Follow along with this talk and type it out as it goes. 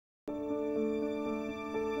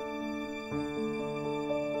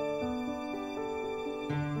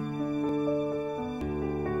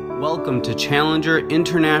Welcome to Challenger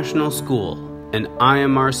International School, an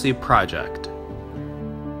IMRC project.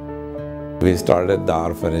 We started the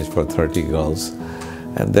orphanage for 30 girls,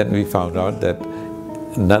 and then we found out that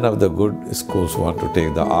none of the good schools want to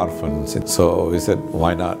take the orphans. So we said,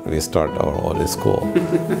 why not we start our own school?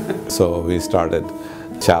 So we started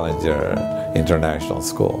Challenger International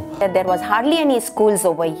School. There was hardly any schools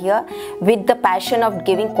over here with the passion of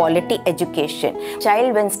giving quality education.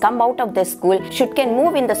 Child, when come out of the school, can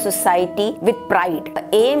move in the society with pride. The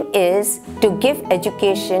aim is to give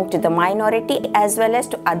education to the minority as well as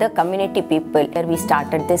to other community people. Here we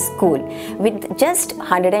started this school with just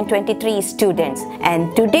 123 students,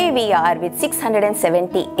 and today we are with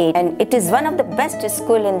 678, and it is one of the best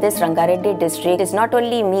schools in this Rangareddy district. It is not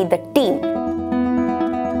only me, the team.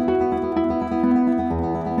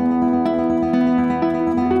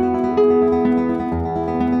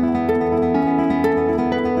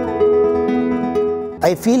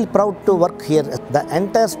 I feel proud to work here. The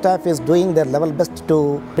entire staff is doing their level best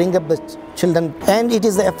to bring up the children, and it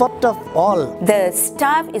is the effort of all. The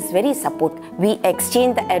staff is very supportive. We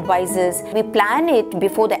exchange the advices, we plan it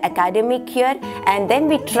before the academic year, and then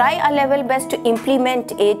we try our level best to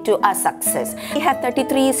implement it to our success. We have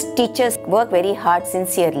 33 teachers work very hard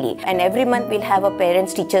sincerely, and every month we'll have a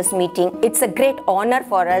parents-teachers meeting. It's a great honor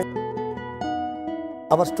for us.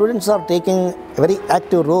 Our students are taking a very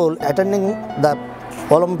active role attending the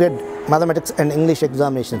Olympiad mathematics and English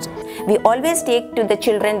examinations. We always take to the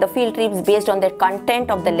children the field trips based on the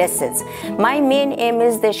content of the lessons. My main aim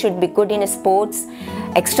is they should be good in sports,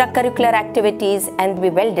 extracurricular activities, and be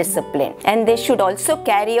well disciplined. And they should also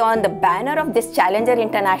carry on the banner of this Challenger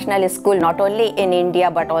International School, not only in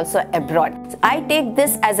India but also abroad. I take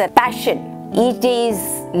this as a passion. Each day is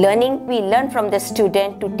learning. We learn from the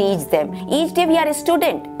student to teach them. Each day we are a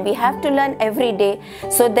student. We have to learn every day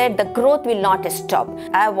so that the growth will not stop.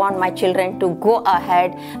 I want my children to go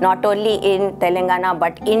ahead, not only in Telangana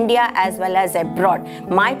but India as well as abroad.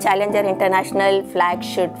 My Challenger International flag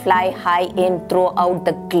should fly high throughout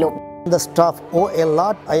the globe. The staff owe a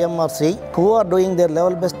lot to IMRC, who are doing their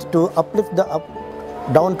level best to uplift the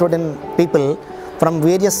downtrodden people from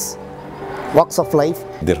various walks of life.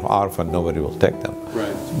 They're orphan, nobody will take them.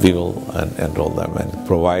 Right. We will enroll them and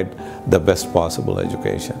provide the best possible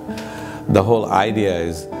education. The whole idea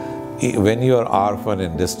is, when you are orphan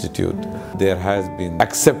and destitute, there has been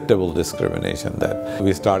acceptable discrimination. That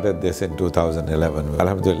we started this in 2011.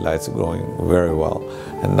 Alhamdulillah, it's growing very well,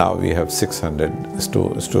 and now we have 600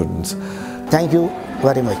 students. Thank you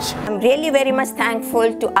very much. I'm really very much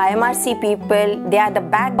thankful to IMRC people. They are the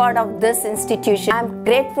backbone of this institution. I'm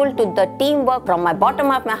grateful to the teamwork from my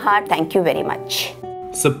bottom of my heart. Thank you very much.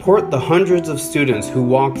 Support the hundreds of students who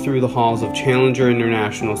walk through the halls of Challenger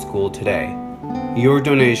International School today. Your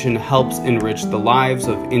donation helps enrich the lives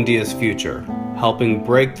of India's future, helping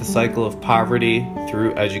break the cycle of poverty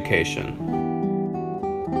through education.